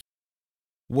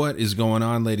What is going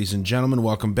on, ladies and gentlemen?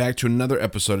 Welcome back to another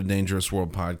episode of Dangerous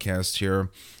World Podcast here.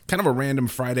 Kind of a random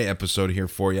Friday episode here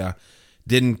for you.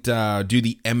 Didn't do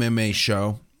the MMA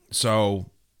show, so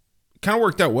kind of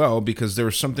worked out well because there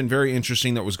was something very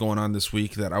interesting that was going on this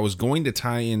week that I was going to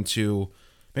tie into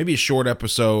maybe a short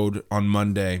episode on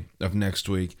Monday of next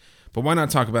week. But why not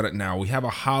talk about it now? We have a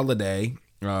holiday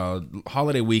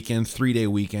weekend, 3-day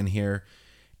weekend here,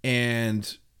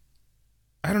 and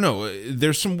I don't know,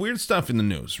 there's some weird stuff in the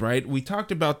news, right? We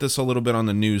talked about this a little bit on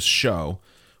the news show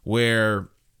where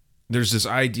there's this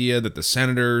idea that the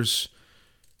senators,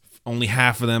 only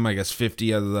half of them, I guess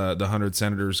 50 out of the 100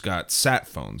 senators got sat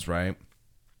phones, right?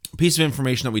 A piece of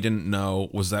information that we didn't know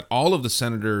was that all of the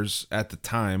senators at the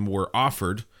time were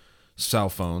offered cell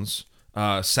phones,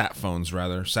 satellite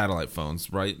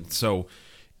phones, right? So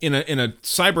in a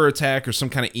cyber attack or some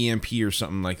kind of EMP or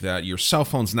something like that, your cell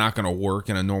phone's not going to work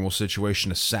in a normal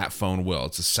situation. A sat phone will.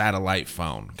 It's a satellite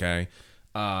phone, okay?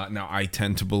 Now, I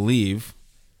tend to believe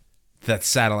that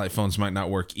satellite phones might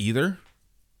not work either,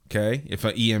 okay, if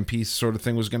an EMP sort of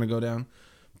thing was going to go down.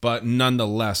 But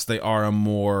nonetheless, they are a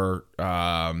more,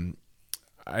 I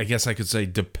guess I could say,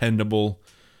 dependable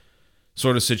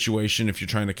sort of situation if you're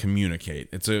trying to communicate.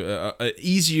 It's a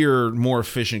easier, more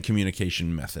efficient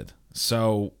communication method.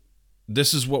 So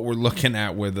this is what we're looking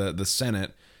at where the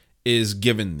Senate is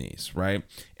given these, right?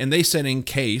 And they said in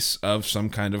case of some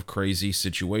kind of crazy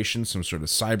situation, some sort of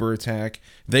cyber attack,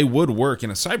 they would work in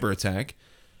a cyber attack.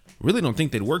 Really don't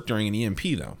think they'd work during an EMP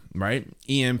though, right?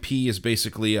 EMP is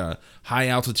basically a high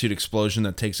altitude explosion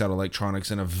that takes out electronics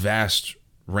in a vast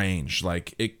range.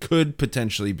 Like it could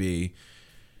potentially be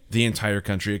the entire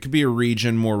country. It could be a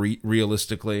region more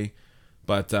realistically.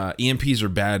 But EMPs are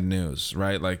bad news,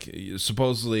 right? Like,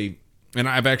 supposedly, and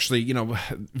I've actually,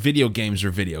 video games are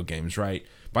video games, right?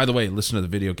 By the way, listen to the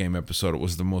video game episode. It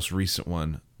was the most recent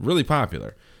one. Really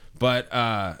popular. But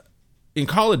in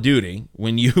Call of Duty,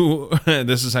 when you,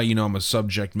 this is how you know I'm a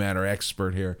subject matter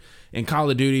expert here. In Call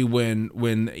of Duty, when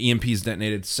EMPs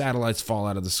detonated, satellites fall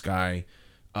out of the sky,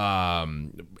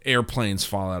 airplanes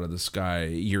fall out of the sky,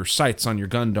 your sights on your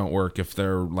gun don't work if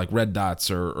they're like red dots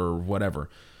or whatever.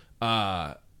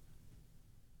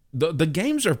 The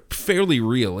games are fairly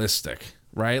realistic,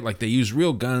 right? Like they use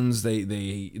real guns. They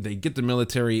get the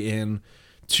military in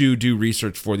to do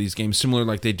research for these games, similar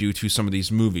like they do to some of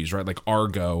these movies, right? Like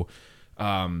Argo,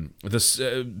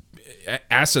 the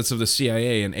assets of the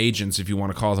CIA and agents, if you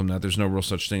want to call them that. There's no real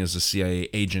such thing as a CIA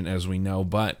agent as we know,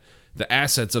 but the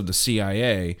assets of the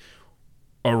CIA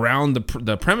around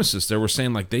the premises there were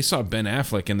saying like they saw Ben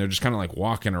Affleck and they're just kind of like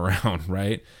walking around,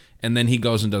 right? And then he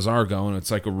goes and does Argo, and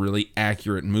it's like a really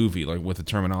accurate movie, like with the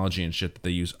terminology and shit that they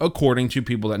use, according to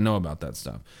people that know about that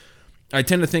stuff. I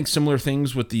tend to think similar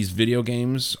things with these video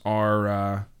games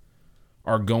are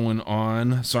going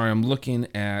on. Sorry, I'm looking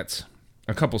at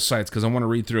a couple sites because I want to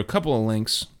read through a couple of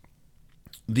links.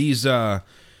 These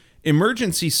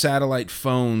emergency satellite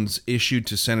phones issued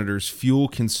to senators fuel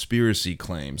conspiracy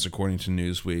claims, according to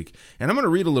Newsweek. And I'm going to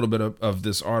read a little bit of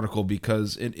this article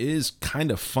because it is kind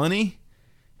of funny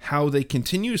how they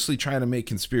continuously try to make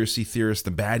conspiracy theorists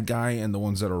the bad guy and the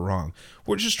ones that are wrong.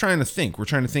 We're just trying to think. We're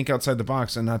trying to think outside the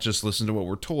box and not just listen to what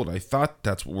we're told. I thought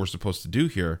that's what we're supposed to do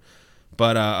here,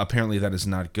 but apparently that is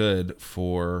not good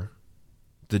for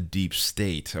the deep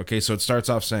state. Okay, so it starts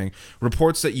off saying,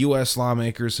 reports that U.S.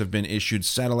 lawmakers have been issued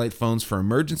satellite phones for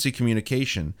emergency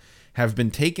communication have been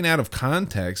taken out of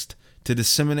context to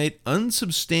disseminate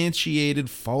unsubstantiated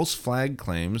false flag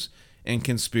claims and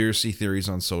conspiracy theories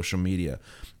on social media.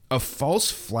 A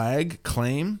false flag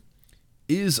claim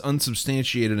is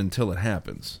unsubstantiated until it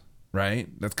happens, right?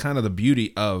 That's kind of the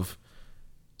beauty of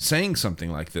saying something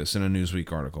like this in a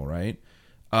Newsweek article, right?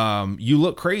 You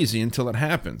look crazy until it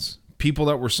happens. People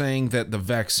that were saying that the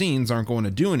vaccines aren't going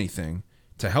to do anything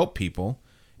to help people,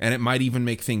 and it might even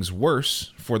make things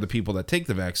worse for the people that take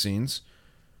the vaccines,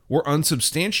 were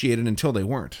unsubstantiated until they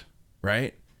weren't,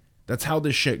 right? That's how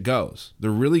this shit goes. They're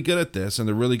really good at this, and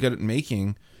they're really good at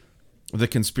making the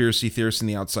conspiracy theorists and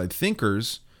the outside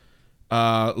thinkers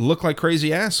look like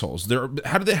crazy assholes.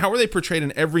 How are they portrayed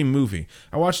in every movie?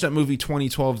 I watched that movie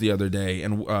 2012 the other day,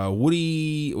 and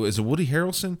Woody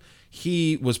Harrelson?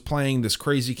 He was playing this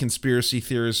crazy conspiracy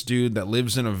theorist dude that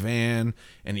lives in a van,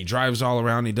 and he drives all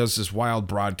around. He does this wild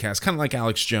broadcast, kind of like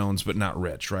Alex Jones, but not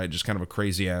rich, right? Just kind of a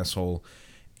crazy asshole.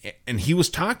 And he was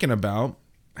talking about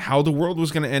how the world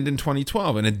was going to end in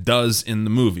 2012, and it does in the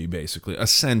movie, basically,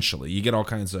 essentially. You get all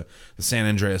kinds of the San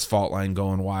Andreas fault line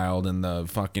going wild, and the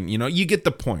fucking, you get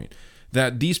the point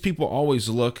that these people always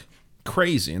look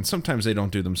crazy, and sometimes they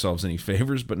don't do themselves any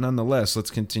favors, but nonetheless,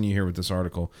 let's continue here with this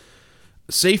article.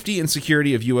 Safety and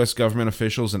security of U.S. government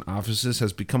officials and offices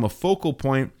has become a focal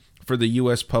point for the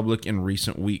U.S. public in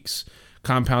recent weeks,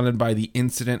 compounded by the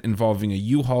incident involving a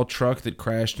U-Haul truck that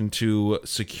crashed into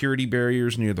security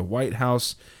barriers near the White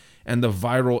House and the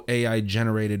viral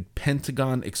AI-generated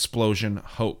Pentagon explosion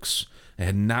hoax. I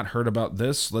had not heard about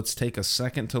this. Let's take a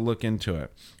second to look into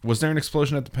it. Was there an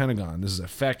explosion at the Pentagon? This is a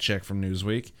fact check from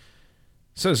Newsweek. It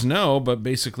says no, but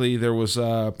basically there was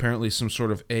apparently some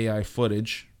sort of AI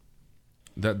footage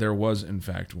that there was in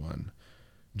fact one.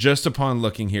 Just upon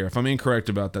looking here. If I'm incorrect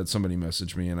about that, somebody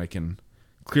message me and I can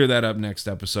clear that up next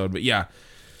episode. But yeah,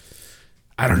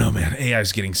 I don't know, man. AI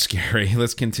is getting scary.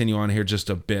 Let's continue on here just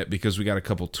a bit because we got a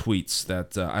couple tweets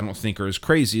that I don't think are as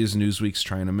crazy as Newsweek's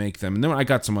trying to make them. And then I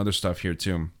got some other stuff here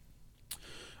too.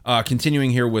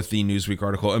 Continuing here with the Newsweek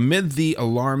article. Amid the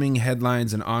alarming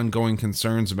headlines and ongoing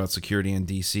concerns about security in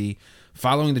D.C.,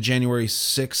 following the January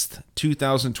 6th,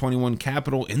 2021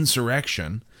 Capitol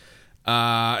insurrection,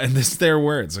 and this is their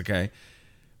words, okay?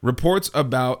 Reports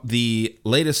about the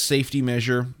latest safety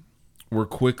measure were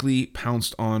quickly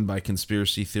pounced on by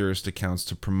conspiracy theorist accounts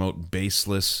to promote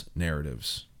baseless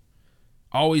narratives.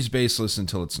 Always baseless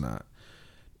until it's not.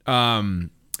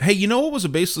 Hey, you know what was a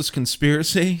baseless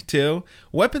conspiracy, too?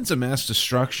 Weapons of mass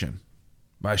destruction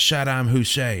by Saddam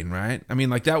Hussein, right? I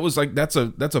mean, like that's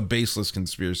a baseless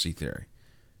conspiracy theory.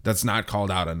 That's not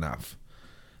called out enough.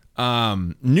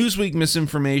 Newsweek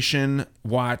Misinformation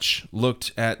Watch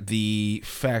looked at the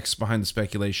facts behind the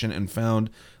speculation and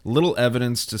found little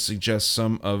evidence to suggest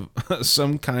some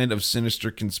kind of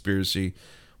sinister conspiracy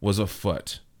was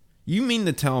afoot. You mean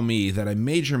to tell me that a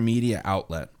major media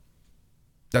outlet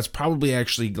that's probably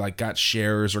actually like got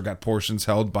shares or got portions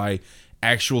held by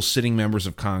actual sitting members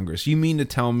of Congress, you mean to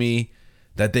tell me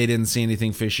that they didn't see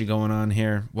anything fishy going on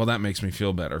here? Well, that makes me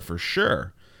feel better for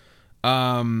sure.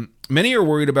 Many are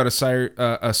worried about a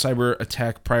cyber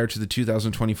attack prior to the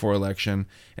 2024 election,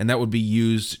 and that would be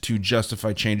used to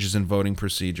justify changes in voting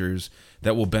procedures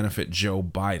that will benefit Joe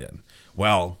Biden.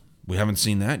 Well, we haven't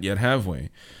seen that yet, have we?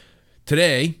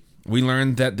 Today, we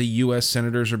learned that the U.S.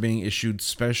 senators are being issued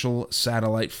special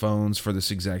satellite phones for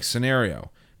this exact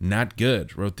scenario. Not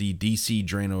good, wrote the DC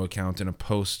Drano account in a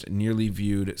post nearly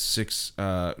viewed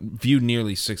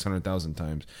nearly 600,000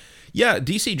 times. Yeah,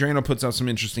 DC Drano puts out some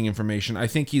interesting information. I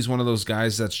think he's one of those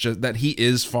guys that he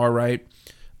is far right.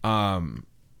 When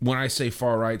I say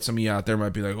far right, some of you out there might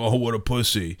be like, "Oh, what a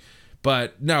pussy,"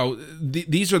 but no,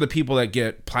 these are the people that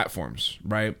get platforms,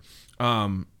 right?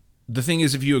 The thing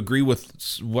is, if you agree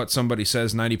with what somebody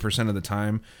says 90% of the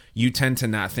time, you tend to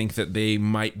not think that they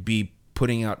might be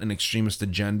putting out an extremist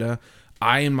agenda.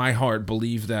 I, in my heart,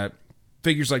 believe that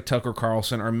figures like Tucker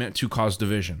Carlson are meant to cause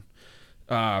division.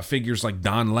 Figures like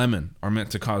Don Lemon are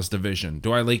meant to cause division.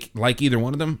 Do I like either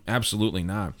one of them? Absolutely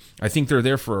not. I think they're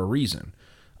there for a reason.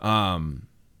 When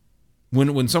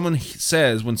someone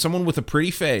with a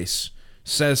pretty face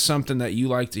says something that you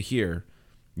like to hear,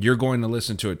 you're going to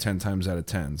listen to it 10 times out of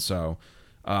 10. So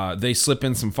they slip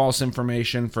in some false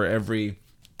information for every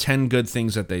 10 good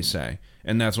things that they say,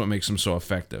 and that's what makes them so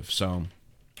effective. So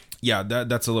yeah,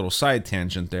 that's a little side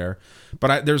tangent there.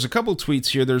 But there's a couple tweets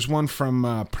here. There's one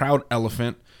from Proud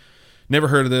Elephant. Never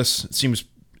heard of this. It seems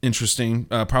interesting.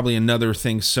 Probably another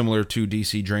thing similar to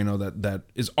DC Drano that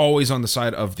is always on the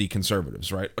side of the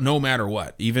conservatives, right? No matter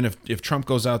what. Even if Trump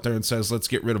goes out there and says, let's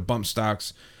get rid of bump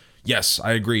stocks, yes,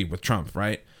 I agree with Trump,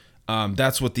 right?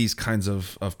 That's what these kinds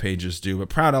of pages do. But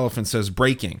Proud Elephant says,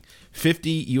 breaking. 50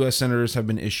 U.S. senators have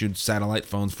been issued satellite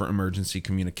phones for emergency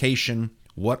communication.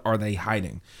 What are they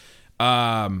hiding?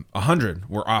 100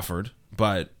 were offered,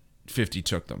 but 50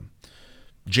 took them.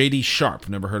 J.D. Sharp,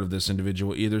 never heard of this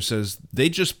individual either, says they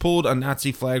just pulled a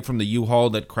Nazi flag from the U-Haul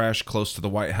that crashed close to the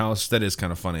White House. That is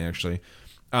kind of funny, actually.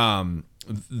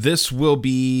 This will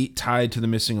be tied to the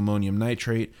missing ammonium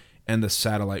nitrate and the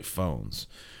satellite phones.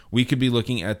 We could be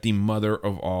looking at the mother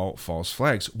of all false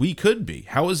flags. We could be.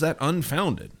 How is that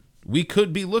unfounded? We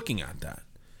could be looking at that.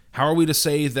 How are we to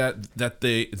say that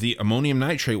the ammonium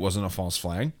nitrate wasn't a false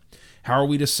flag? How are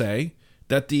we to say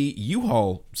that the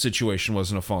U-Haul situation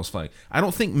wasn't a false flag? I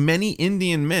don't think many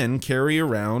Indian men carry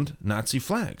around Nazi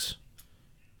flags.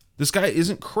 This guy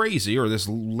isn't crazy, or this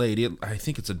lady. I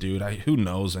think it's a dude. Who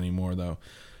knows anymore, though.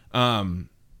 I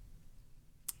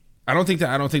don't think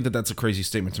that that's a crazy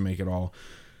statement to make at all.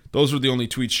 Those were the only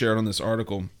tweets shared on this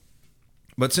article.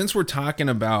 But since we're talking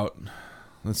about,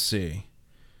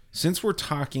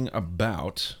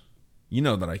 you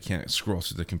know that I can't scroll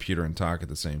through the computer and talk at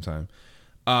the same time.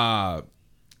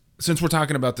 Since we're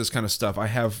talking about this kind of stuff, I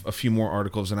have a few more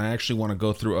articles, and I actually want to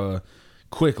go through a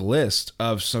quick list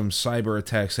of some cyber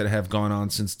attacks that have gone on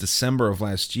since December of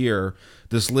last year.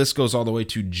 This list goes all the way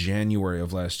to January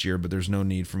of last year, but there's no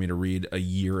need for me to read a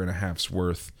year and a half's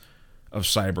worth of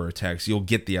cyber attacks. You'll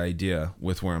get the idea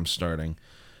with where I'm starting.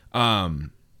 You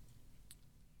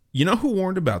know who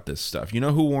warned about this stuff? You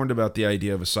know who warned about the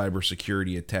idea of a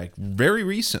cybersecurity attack very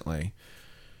recently?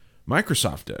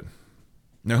 Microsoft did.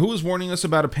 Now, who was warning us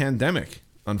about a pandemic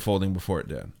unfolding before it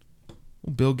did?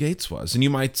 Well, Bill Gates was. And you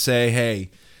might say,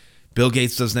 hey, Bill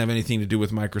Gates doesn't have anything to do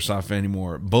with Microsoft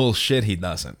anymore. Bullshit, he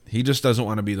doesn't. He just doesn't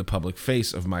want to be the public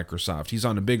face of Microsoft. He's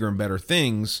on to bigger and better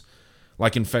things,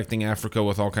 like infecting Africa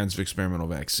with all kinds of experimental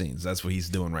vaccines. That's what he's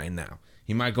doing right now.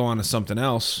 He might go on to something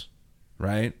else,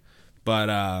 right? But,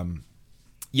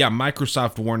 yeah,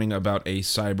 Microsoft warning about a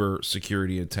cyber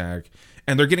security attack.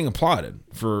 And they're getting applauded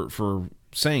for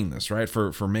saying this, right?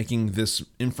 For making this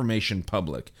information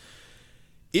public.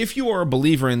 If you are a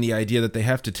believer in the idea that they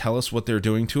have to tell us what they're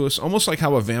doing to us, almost like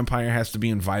how a vampire has to be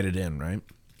invited in, right?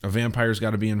 A vampire's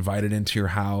got to be invited into your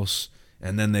house,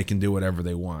 and then they can do whatever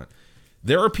they want.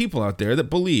 There are people out there that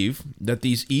believe that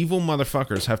these evil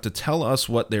motherfuckers have to tell us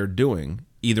what they're doing,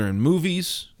 either in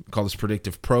movies, call this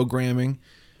predictive programming,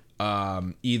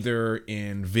 either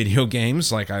in video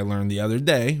games, like I learned the other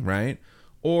day, right?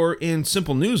 Or in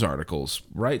simple news articles,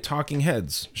 right? Talking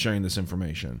heads sharing this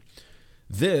information.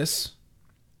 This,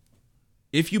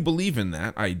 if you believe in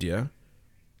that idea,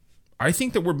 I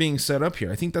think that we're being set up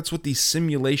here. I think that's what these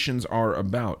simulations are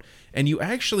about. And you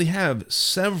actually have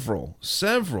several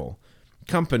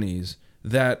companies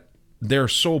that their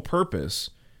sole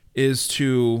purpose is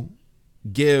to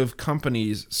give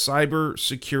companies cyber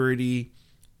security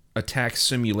attack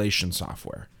simulation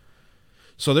software.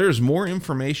 So there's more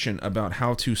information about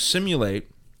how to simulate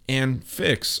and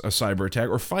fix a cyber attack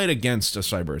or fight against a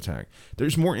cyber attack.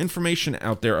 There's more information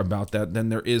out there about that than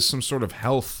there is some sort of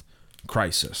health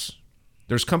crisis.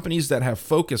 There's companies that have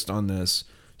focused on this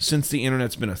since the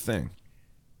internet's been a thing.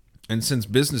 And since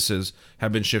businesses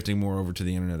have been shifting more over to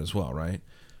the internet as well, right?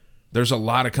 There's a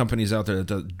lot of companies out there,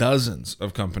 dozens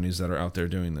of companies that are out there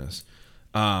doing this.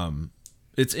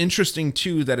 It's interesting,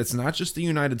 too, that it's not just the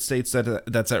United States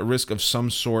that's at risk of some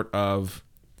sort of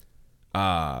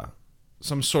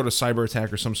cyber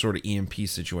attack or some sort of EMP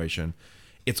situation.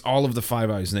 It's all of the Five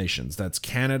Eyes nations. That's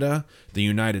Canada, the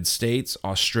United States,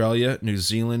 Australia, New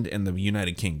Zealand, and the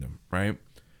United Kingdom, right?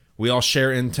 We all share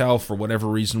intel. For whatever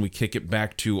reason, we kick it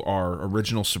back to our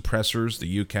original suppressors,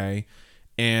 the UK,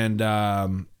 and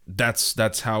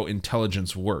that's how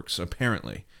intelligence works,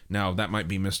 apparently. Now, that might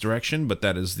be misdirection, but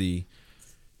that is the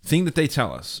thing that they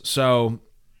tell us. So,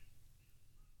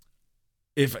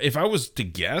 if I was to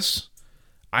guess,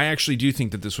 I actually do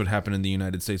think that this would happen in the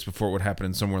United States before it would happen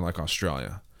in somewhere like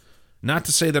Australia. Not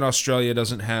to say that Australia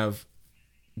doesn't have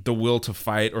the will to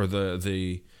fight or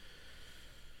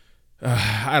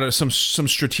some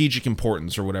strategic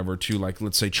importance or whatever to, like,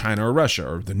 let's say China or Russia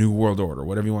or the New World Order,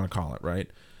 whatever you want to call it,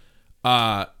 right?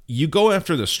 You go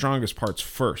after the strongest parts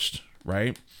first,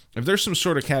 right? If there's some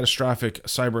sort of catastrophic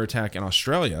cyber attack in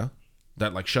Australia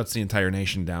that, like, shuts the entire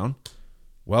nation down,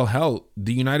 well, hell,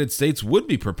 the United States would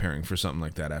be preparing for something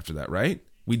like that after that, right?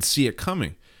 We'd see it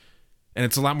coming. And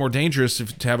it's a lot more dangerous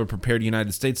to have a prepared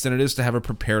United States than it is to have a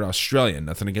prepared Australia.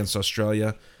 Nothing against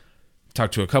Australia.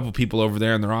 Talked to a couple people over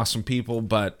there, and they're awesome people,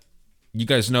 but you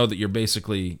guys know that you're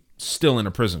basically still in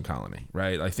a prison colony,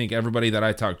 right? I think everybody that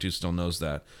I talk to still knows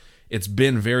that. It's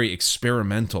been very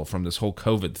experimental from this whole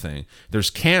COVID thing. There's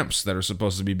camps that are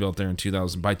supposed to be built there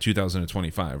by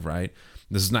 2025, right?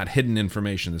 This is not hidden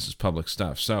information. This is public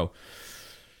stuff. So,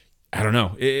 I don't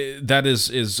know. That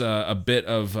is a bit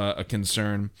of a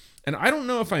concern. And I don't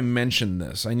know if I mentioned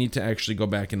this. I need to actually go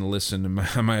back and listen. And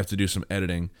I might have to do some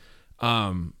editing.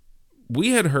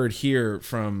 We had heard here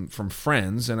from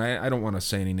friends, and I don't want to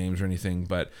say any names or anything,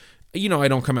 but, you know, I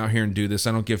don't come out here and do this.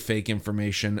 I don't give fake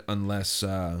information unless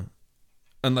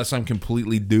I'm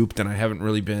completely duped, and I haven't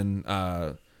really been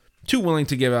too willing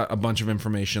to give out a bunch of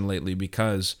information lately,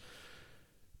 because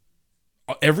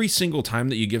every single time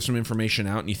that you give some information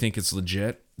out and you think it's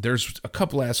legit, there's a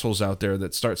couple assholes out there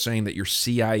that start saying that you're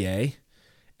CIA,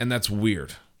 and that's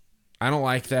weird. I don't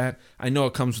like that. I know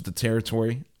it comes with the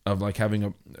territory of, like, having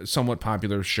a somewhat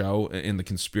popular show in the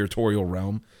conspiratorial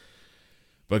realm.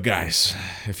 But guys,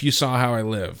 if you saw how I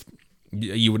lived,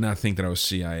 you would not think that I was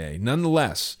CIA.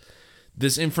 Nonetheless,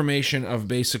 this information of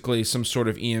basically some sort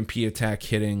of EMP attack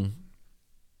hitting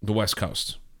the West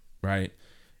Coast, right?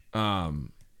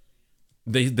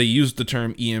 They used the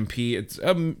term EMP. It's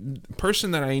a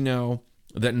person that I know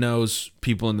that knows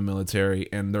people in the military,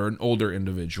 and they're an older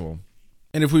individual.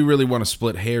 And if we really want to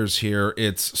split hairs here,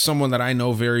 it's someone that I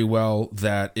know very well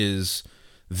that is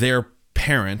their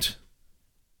parent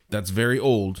that's very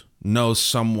old knows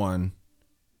someone,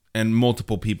 and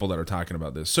multiple people that are talking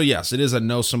about this. So yes, it is a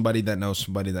know somebody that knows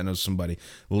somebody that knows somebody,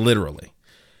 literally.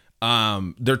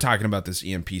 They're talking about this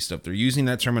EMP stuff. They're using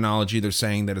that terminology. They're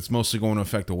saying that it's mostly going to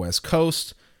affect the West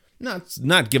Coast.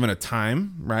 Not given a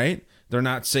time, right? They're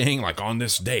not saying like on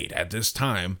this date, at this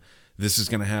time, this is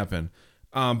going to happen.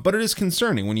 But it is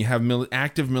concerning when you have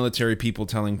active military people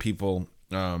telling people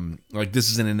like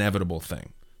this is an inevitable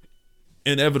thing.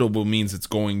 Inevitable means it's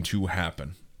going to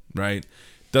happen, right?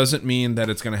 Doesn't mean that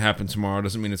it's going to happen tomorrow.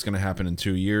 Doesn't mean it's going to happen in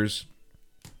 2 years.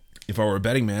 If I were a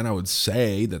betting man, I would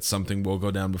say that something will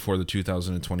go down before the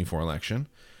 2024 election.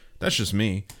 That's just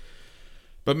me.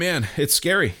 But man, it's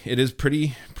scary. It is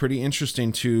pretty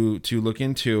interesting to look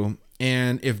into.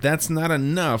 And if that's not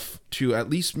enough to at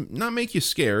least not make you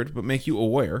scared, but make you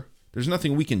aware, there's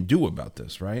nothing we can do about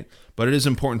this, right? But it is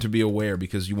important to be aware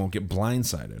because you won't get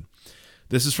blindsided.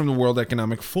 This is from the World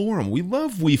Economic Forum. We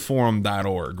love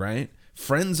weforum.org, right?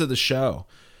 Friends of the show.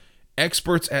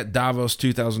 Experts at Davos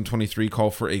 2023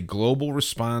 call for a global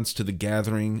response to the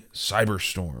gathering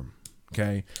cyberstorm.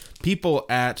 Okay? People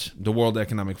at the World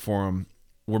Economic Forum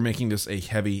were making this a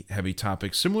heavy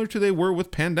topic, similar to they were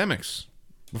with pandemics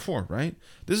before, right?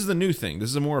 This is the new thing. This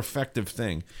is a more effective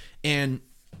thing. And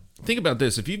think about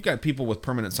this. If you've got people with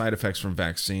permanent side effects from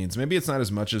vaccines, maybe it's not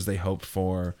as much as they hoped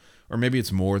for, or maybe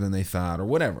it's more than they thought, or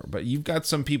whatever. But you've got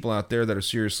some people out there that are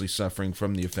seriously suffering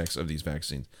from the effects of these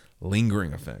vaccines,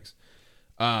 lingering effects.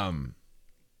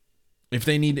 If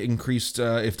they need increased,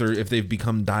 if they've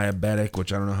become diabetic,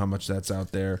 which I don't know how much that's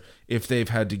out there, if they've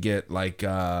had to get like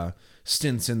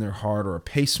stents in their heart or a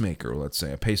pacemaker, let's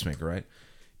say a pacemaker, right?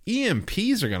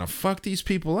 EMPs are gonna fuck these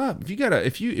people up.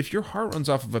 If your heart runs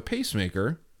off of a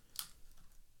pacemaker,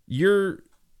 your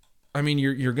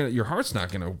heart's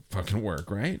not gonna fucking work,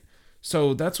 right?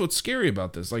 So that's what's scary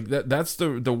about this. Like that's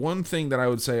the one thing that I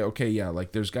would say, okay, yeah,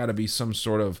 like there's got to be some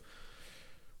sort of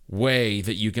way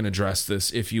that you can address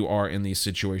this if you are in these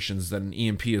situations that an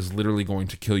EMP is literally going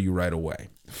to kill you right away.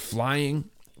 Flying,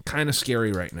 kind of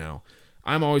scary right now.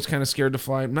 I'm always kind of scared to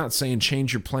fly. I'm not saying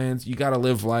change your plans. You got to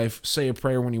live life. Say a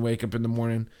prayer when you wake up in the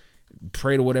morning.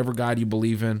 Pray to whatever God you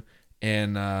believe in,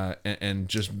 and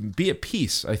just be at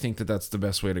peace. I think that's the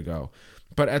best way to go.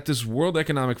 But at this World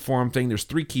Economic Forum thing, there's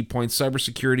 3 key points.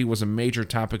 Cybersecurity was a major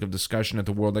topic of discussion at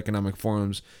the World Economic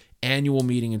Forum's annual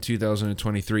meeting in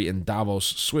 2023 in Davos,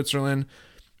 Switzerland.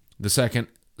 The second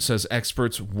says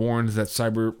experts warned that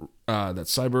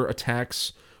cyber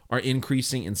attacks are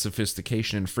increasing in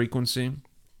sophistication and frequency.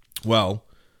 Well,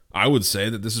 I would say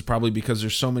that this is probably because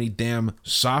there's so many damn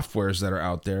softwares that are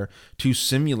out there to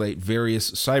simulate various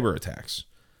cyber attacks.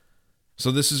 So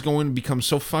this is going to become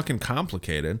so fucking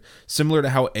complicated, similar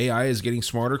to how AI is getting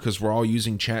smarter because we're all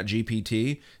using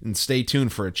ChatGPT. And stay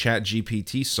tuned for a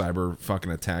ChatGPT cyber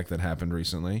fucking attack that happened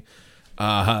recently.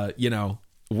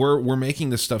 We're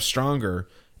making this stuff stronger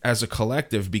as a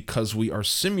collective because we are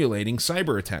simulating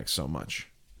cyber attacks so much.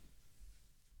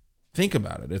 Think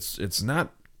about it. It's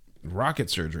not rocket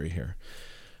surgery here.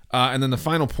 And then the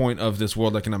final point of this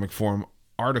World Economic Forum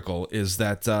article is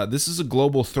that this is a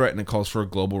global threat and it calls for a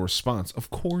global response.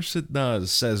 Of course it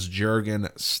does, says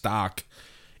Jürgen Stock,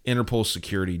 Interpol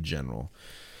Security General.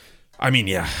 I mean,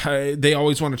 yeah, they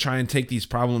always want to try and take these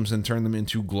problems and turn them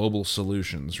into global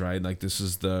solutions, right? Like this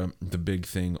is the big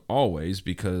thing always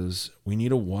because we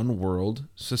need a one world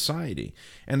society.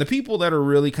 And the people that are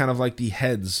really kind of like the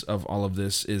heads of all of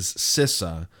this is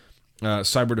CISA,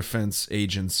 Cyber Defense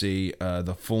Agency.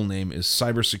 The full name is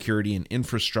Cybersecurity and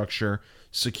Infrastructure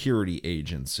Security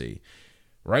Agency.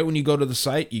 Right when you go to the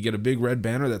site, you get a big red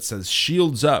banner that says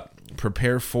shields up,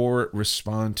 prepare for,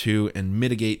 respond to, and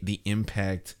mitigate the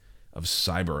impact of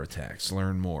cyber attacks.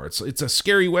 Learn more. It's a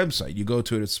scary website. You go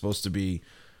to it, it's supposed to be,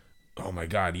 oh my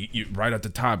God, you right at the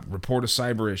top, report a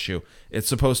cyber issue. It's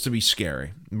supposed to be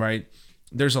scary, right?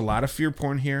 There's a lot of fear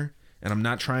porn here, and I'm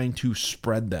not trying to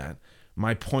spread that.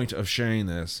 My point of sharing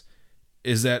this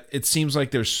is that it seems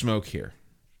like there's smoke here.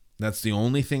 That's the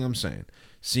only thing I'm saying.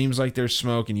 Seems like there's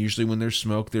smoke, and usually when there's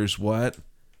smoke, there's what?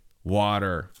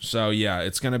 Water. So yeah,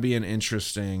 it's going to be an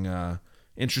interesting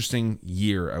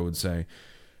year, I would say.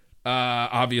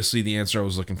 Obviously, the answer I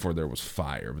was looking for there was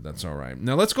fire, but that's all right.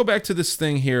 Now let's go back to this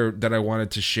thing here that I wanted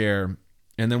to share,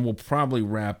 and then we'll probably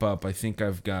wrap up. I think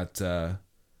I've got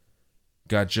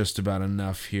just about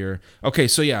enough here. Okay,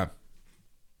 so yeah,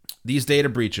 these data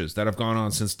breaches that have gone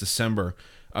on since December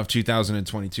of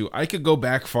 2022. I could go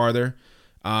back farther.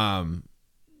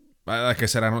 Like I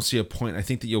said, I don't see a point. I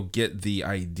think that you'll get the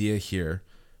idea here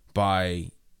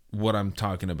by what I'm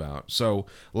talking about. So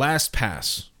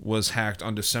LastPass was hacked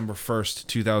on December 1st,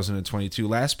 2022.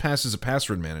 LastPass is a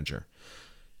password manager.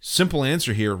 Simple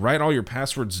answer here, write all your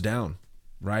passwords down,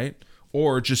 right?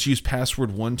 Or just use password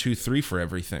 123 for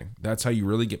everything. That's how you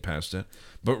really get past it.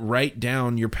 But write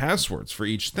down your passwords for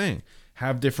each thing.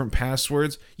 Have different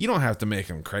passwords. You don't have to make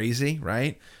them crazy,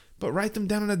 right? But write them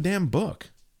down in a damn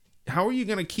book. How are you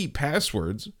going to keep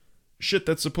passwords? Shit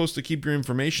that's supposed to keep your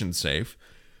information safe.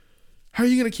 How are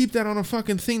you going to keep that on a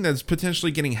fucking thing that's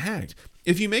potentially getting hacked?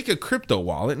 If you make a crypto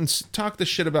wallet and talk the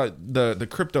shit about the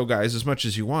crypto guys as much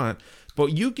as you want,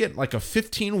 but you get like a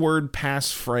 15-word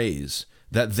passphrase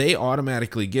that they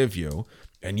automatically give you,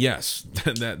 and yes,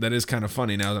 that is kind of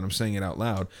funny now that I'm saying it out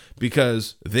loud,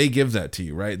 because they give that to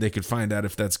you, right? They could find out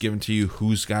if that's given to you,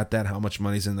 who's got that, how much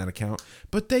money's in that account,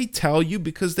 but they tell you,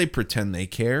 because they pretend they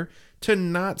care, to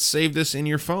not save this in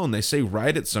your phone. They say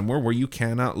write it somewhere where you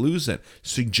cannot lose it.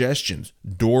 Suggestions,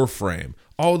 door frame,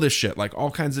 all this shit, like all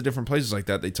kinds of different places like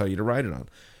that they tell you to write it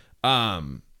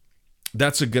on.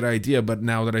 That's a good idea, but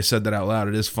now that I said that out loud,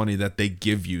 it is funny that they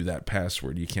give you that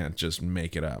password. You can't just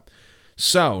make it up.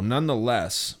 So,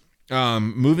 nonetheless,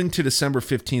 moving to December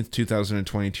 15th,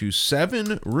 2022,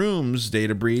 7 rooms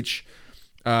data breach.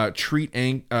 Treat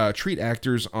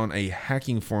actors on a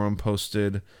hacking forum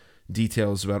posted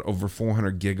details about over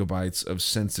 400 gigabytes of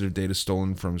sensitive data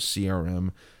stolen from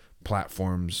CRM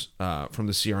platforms, from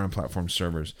the CRM platform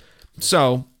servers.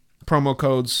 So, promo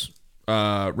codes,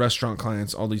 restaurant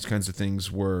clients, all these kinds of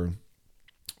things were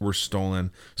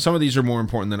stolen. Some of these are more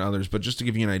important than others, but just to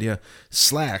give you an idea,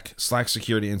 Slack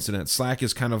security incident. Slack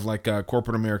is kind of like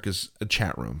corporate America's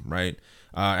chat room, right?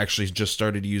 Actually just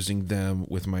started using them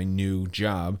with my new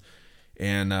job,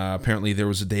 and apparently there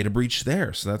was a data breach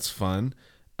there, so that's fun.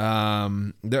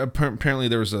 Apparently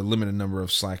there was a limited number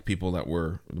of Slack people that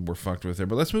were fucked with there.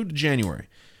 But let's move to January.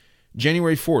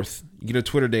 January 4th, you get a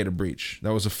Twitter data breach.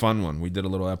 That was a fun one. We did a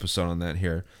little episode on that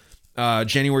here.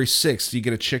 January 6th, you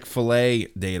get a Chick-fil-A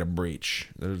data breach.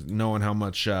 There's knowing how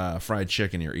much fried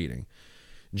chicken you're eating.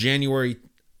 January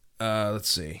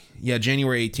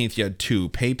 18th, you had 2.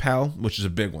 PayPal, which is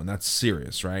a big one. That's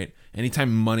serious, right?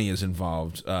 Anytime money is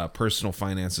involved, personal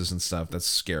finances and stuff, that's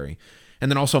scary.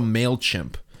 And then also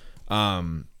MailChimp.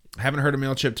 Haven't heard of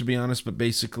MailChimp, to be honest, but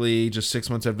basically just 6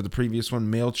 months after the previous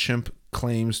one, MailChimp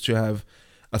claims to have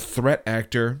a threat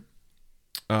actor,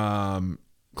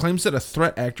 claims that a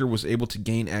threat actor was able to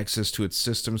gain access to its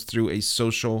systems through a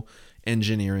social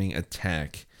engineering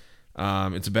attack.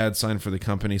 It's a bad sign for the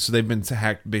company. So they've been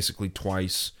hacked basically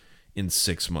twice in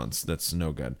 6 months. That's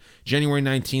no good. January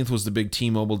 19th was the big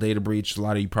T-Mobile data breach. A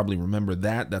lot of you probably remember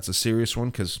that. That's a serious one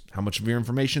because how much of your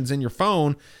information's in your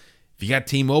phone? If you got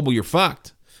T-Mobile, you're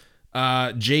fucked.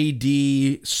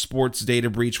 JD Sports data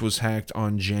breach was hacked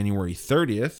on January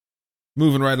 30th.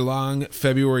 Moving right along,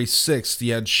 February 6th,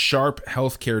 you had Sharp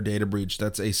Healthcare data breach.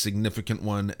 That's a significant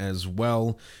one as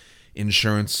well.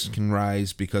 Insurance can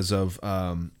rise because of,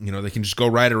 they can just go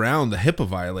right around the HIPAA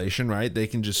violation, right? They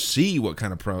can just see what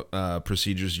kind of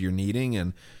procedures you're needing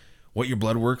and what your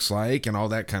blood work's like and all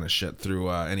that kind of shit through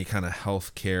any kind of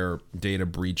healthcare data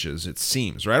breaches, it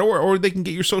seems, right? Or they can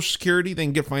get your social security, they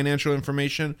can get financial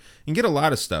information, and get a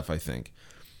lot of stuff, I think.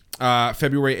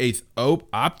 February 8th,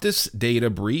 Optus data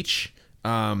breach,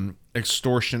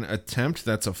 extortion attempt.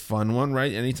 That's a fun one,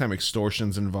 right? Anytime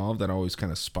extortion's involved, that always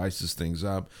kind of spices things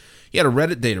up. You had a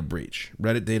Reddit data breach.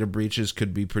 Reddit data breaches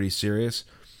could be pretty serious.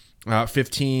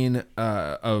 15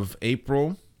 of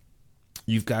April,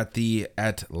 you've got the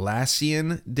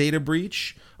Atlassian data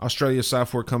breach. Australia's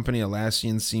software company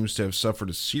Atlassian seems to have suffered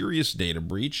a serious data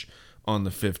breach on the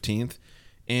 15th.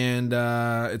 And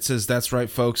it says, that's right,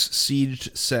 folks.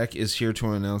 SiegeSec is here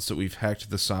to announce that we've hacked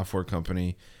the software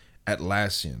company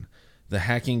Atlassian. The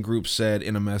hacking group said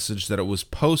in a message that it was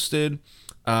posted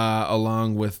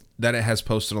along with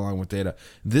data.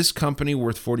 This company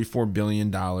worth $44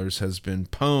 billion has been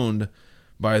pwned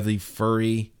by the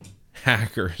furry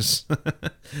hackers.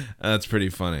 That's pretty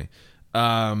funny.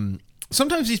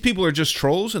 Sometimes these people are just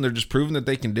trolls and they're just proving that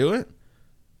they can do it.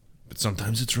 But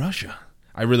sometimes it's Russia.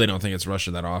 I really don't think it's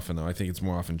Russia that often, though. I think it's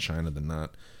more often China than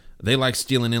not. They like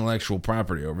stealing intellectual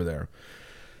property over there.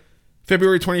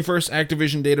 February 21st,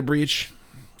 Activision data breach.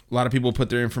 A lot of people put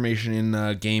their information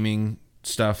in gaming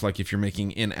stuff, like if you're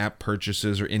making in-app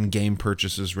purchases or in-game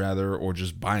purchases, rather, or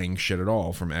just buying shit at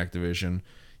all from Activision.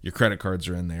 Your credit cards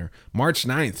are in there. March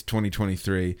 9th,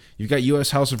 2023, you've got U.S.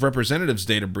 House of Representatives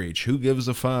data breach. Who gives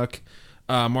a fuck?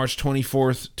 March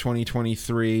 24th,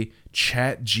 2023,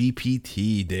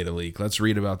 ChatGPT data leak. Let's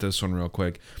read about this one real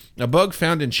quick. A bug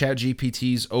found in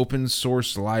ChatGPT's open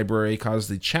source library caused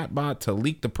the chatbot to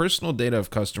leak the personal data of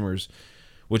customers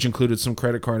which included some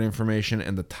credit card information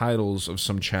and the titles of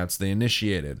some chats they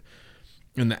initiated.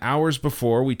 In the hours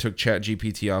before we took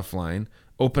ChatGPT offline,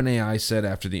 OpenAI said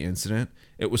after the incident,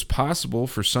 it was possible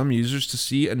for some users to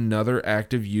see another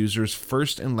active user's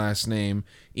first and last name,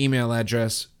 email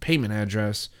address, payment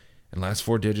address, and last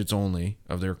 4 digits only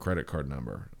of their credit card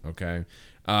number. Okay.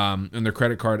 And their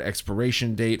credit card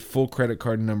expiration date, full credit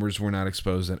card numbers were not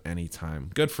exposed at any time.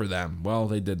 Good for them. Well,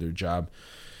 they did their job.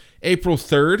 April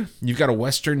 3rd, you've got a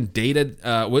Western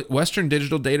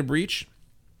Digital data breach.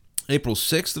 April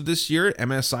 6th of this year,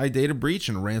 MSI data breach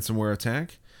and a ransomware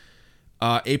attack.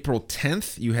 April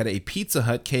 10th, you had a Pizza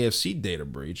Hut KFC data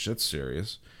breach. That's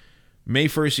serious. May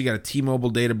 1st, you got a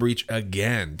T-Mobile data breach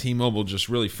again. T-Mobile just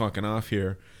really fucking off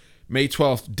here. May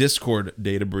 12th, Discord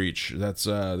data breach. That's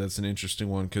an interesting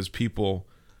one because people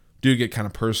do get kind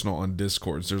of personal on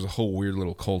Discords. There's a whole weird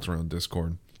little cult around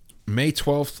Discord. May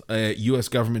 12th, U.S.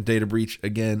 government data breach.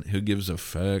 Again, who gives a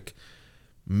fuck?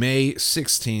 May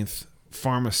 16th,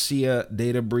 Pharmacia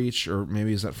data breach, or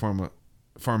maybe is that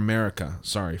Pharmerica?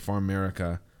 Sorry,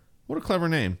 Pharmerica. What a clever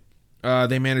name.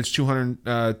 They manage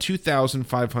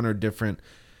 2,500 different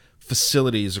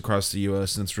facilities across the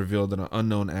U.S. and it's revealed that an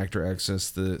unknown actor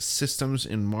accessed the systems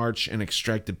in March and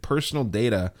extracted personal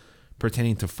data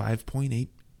pertaining to 5.8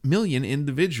 million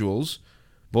individuals,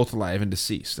 both alive and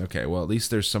deceased. Okay, well, at least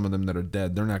there's some of them that are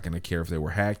dead. They're not going to care if they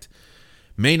were hacked.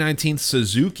 May 19th,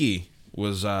 Suzuki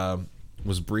was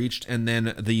breached. And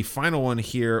then the final one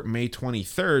here, May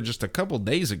 23rd, just a couple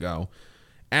days ago,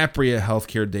 Apria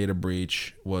healthcare data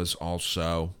breach was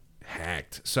also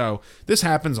hacked. So this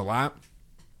happens a lot.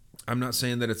 I'm not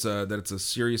saying that it's a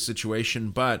serious situation,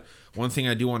 but one thing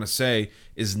I do want to say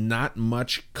is not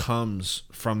much comes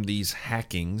from these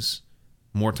hackings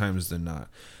more times than not.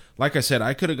 Like I said,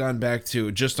 I could have gone back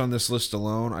to, just on this list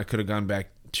alone, I could have gone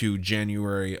back to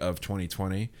January of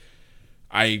 2020.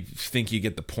 I think you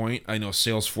get the point. I know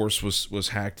Salesforce was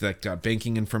hacked. That got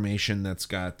banking information. That's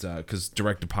got, because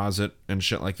direct deposit and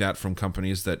shit like that from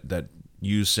companies that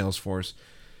use Salesforce.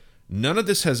 None of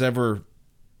this has ever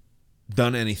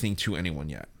done anything to anyone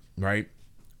yet, right?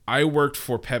 I worked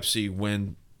for Pepsi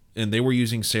and they were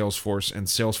using Salesforce, and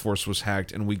Salesforce was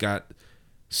hacked, and we got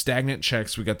stagnant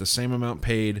checks. We got the same amount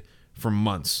paid for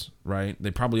months, right? They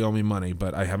probably owe me money,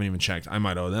 but I haven't even checked. I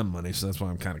might owe them money, so that's why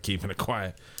I'm kind of keeping it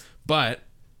quiet. But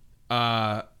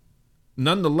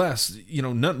nonetheless,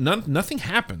 nothing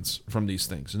happens from these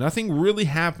things. Nothing really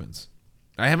happens.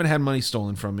 I haven't had money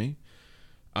stolen from me.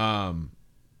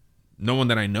 No one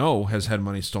that I know has had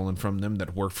money stolen from them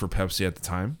that worked for Pepsi at the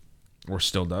time or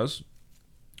still does.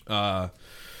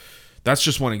 That's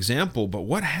just one example, but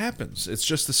what happens? It's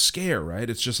just a scare, right?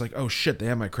 It's just like, oh shit, they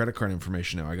have my credit card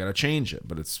information now. I got to change it,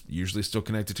 but it's usually still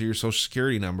connected to your social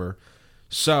security number.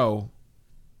 So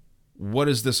what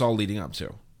is this all leading up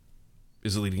to?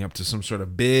 Is it leading up to some sort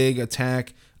of big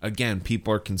attack? Again,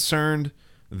 people are concerned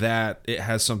that it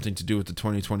has something to do with the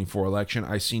 2024 election.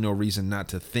 I see no reason not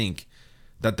to think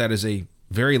that is a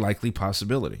very likely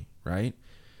possibility, right?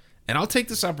 And I'll take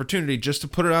this opportunity just to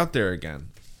put it out there again.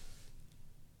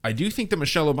 I do think that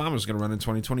Michelle Obama is going to run in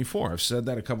 2024. I've said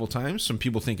that a couple times. Some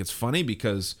people think it's funny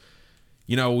because,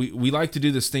 we like to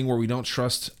do this thing where we don't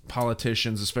trust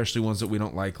politicians, especially ones that we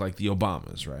don't like the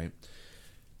Obamas, right?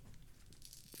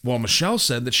 Well, Michelle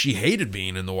said that she hated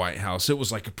being in the White House. It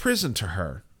was like a prison to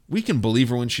her. We can believe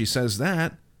her when she says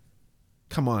that.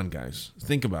 Come on, guys.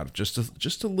 Think about it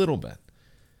just a little bit.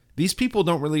 These people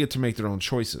don't really get to make their own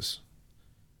choices.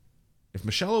 If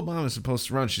Michelle Obama is supposed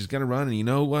to run, she's going to run, and you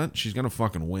know what? She's going to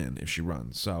fucking win if she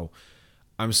runs. So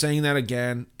I'm saying that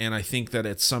again, and I think that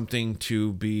it's something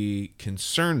to be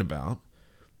concerned about.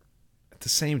 At the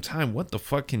same time, what the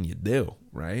fuck can you do,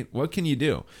 right? What can you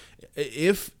do?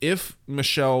 If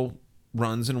Michelle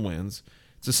runs and wins,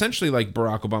 it's essentially like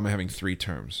Barack Obama having 3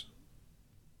 terms.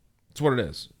 That's what it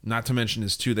is. Not to mention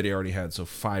his 2 that he already had, so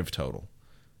 5 total.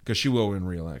 Because she will win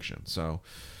re-election. So,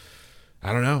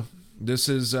 I don't know. This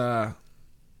is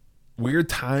weird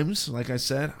times, like I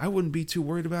said. I wouldn't be too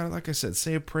worried about it. Like I said,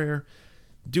 say a prayer.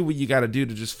 Do what you got to do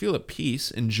to just feel at peace.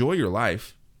 Enjoy your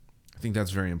life. I think that's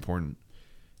very important.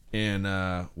 And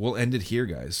we'll end it here,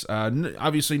 guys.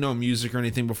 Obviously, no music or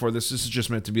anything before this. This is just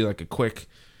meant to be like a quick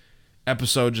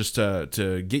episode just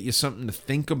to get you something to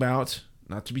think about.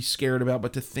 Not to be scared about,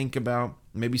 but to think about.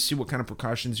 Maybe see what kind of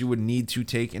precautions you would need to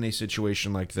take in a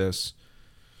situation like this.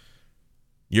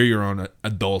 You're your own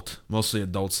adult. Mostly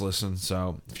adults listen.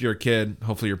 So if you're a kid,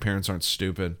 hopefully your parents aren't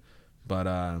stupid. But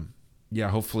yeah,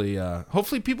 hopefully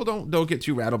people don't get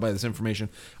too rattled by this information.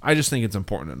 I just think it's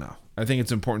important to know. I think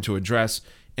it's important to address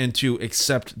and to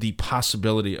accept the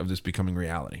possibility of this becoming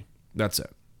reality. That's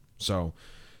it. So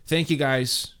thank you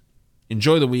guys.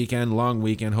 Enjoy the weekend, long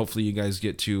weekend. Hopefully you guys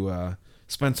get to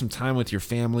spend some time with your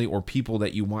family or people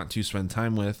that you want to spend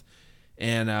time with.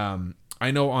 And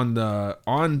I know on the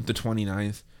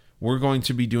 29th, we're going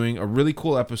to be doing a really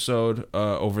cool episode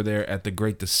over there at The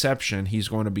Great Deception. He's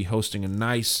going to be hosting a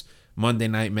nice Monday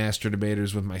Night Master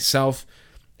Debaters with myself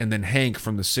and then Hank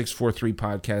from the 643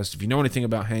 podcast. If you know anything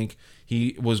about Hank,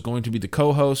 he was going to be the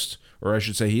co-host, or I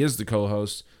should say he is the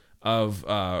co-host, of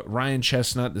Ryan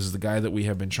Chestnut. This is the guy that we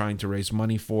have been trying to raise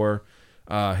money for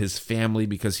his family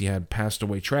because he had passed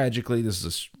away tragically. This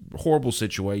is a horrible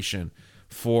situation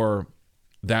for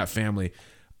that family.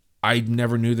 I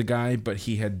never knew the guy, but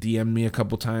he had DM'd me a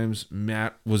couple times.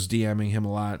 Matt was DMing him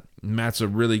a lot. Matt's a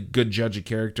really good judge of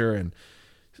character, and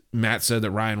Matt said that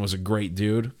Ryan was a great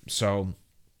dude. So,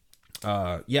 the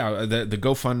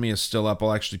GoFundMe is still up.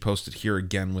 I'll actually post it here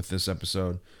again with this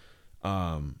episode.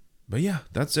 But yeah,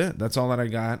 that's it. That's all that I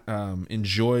got.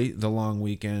 Enjoy the long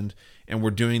weekend, and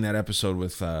we're doing that episode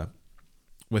with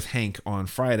Hank on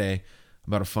Friday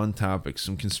about a fun topic,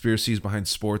 some conspiracies behind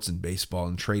sports and baseball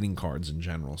and trading cards in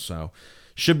general. So,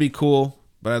 should be cool,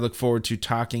 but I look forward to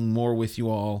talking more with you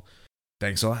all.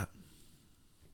 Thanks a lot.